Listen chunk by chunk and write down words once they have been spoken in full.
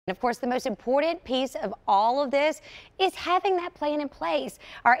And of course, the most important piece of all of this is having that plan in place.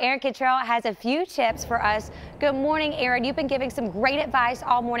 Our Aaron Cantrell has a few tips for us. Good morning, Aaron. You've been giving some great advice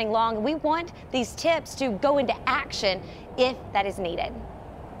all morning long. We want these tips to go into action if that is needed.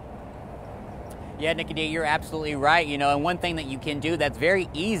 Yeah, Nikki D, you're absolutely right. And one thing that you can do that's very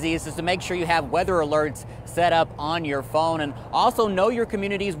easy is just to make sure you have weather alerts set up on your phone, and also know your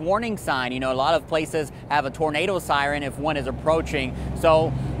community's warning sign. A lot of places have a tornado siren if one is approaching.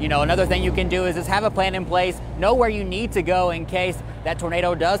 So, another thing you can do is just have a plan in place, know where you need to go in case that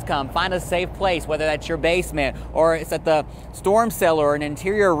tornado does come. Find a safe place, whether that's your basement or it's at the storm cellar or an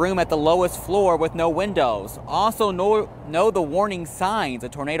interior room at the lowest floor with no windows. Also know the warning signs. A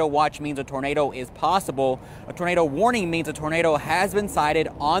tornado watch means a tornado is possible. A tornado warning means a tornado has been sighted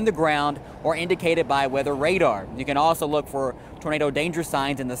on the ground or indicated by weather radar. You can also look for tornado danger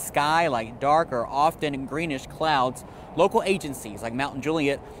signs in the sky, like dark or often greenish clouds. Local agencies like Mount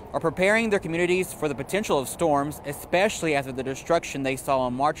Juliet are preparing their communities for the potential of storms, especially after the destruction they saw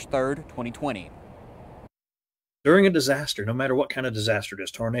on March 3rd, 2020. During a disaster, no matter what kind of disaster it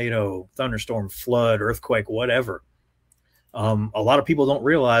is, tornado, thunderstorm, flood, earthquake, whatever, a lot of people don't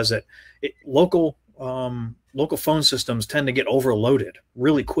realize that local phone systems tend to get overloaded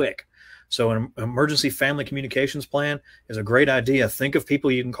really quick. So an emergency family communications plan is a great idea. Think of people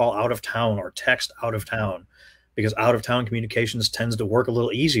you can call out of town or text out of town, because out of town communications tends to work a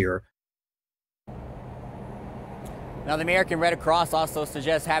little easier. Now, the American Red Cross also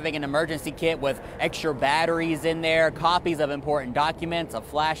suggests having an emergency kit with extra batteries in there, copies of important documents, a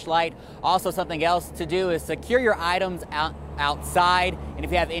flashlight. Also, something else to do is secure your items outside. And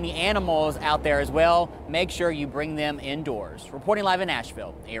if you have any animals out there as well, make sure you bring them indoors. Reporting live in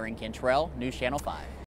Nashville, Aaron Cantrell, News Channel 5.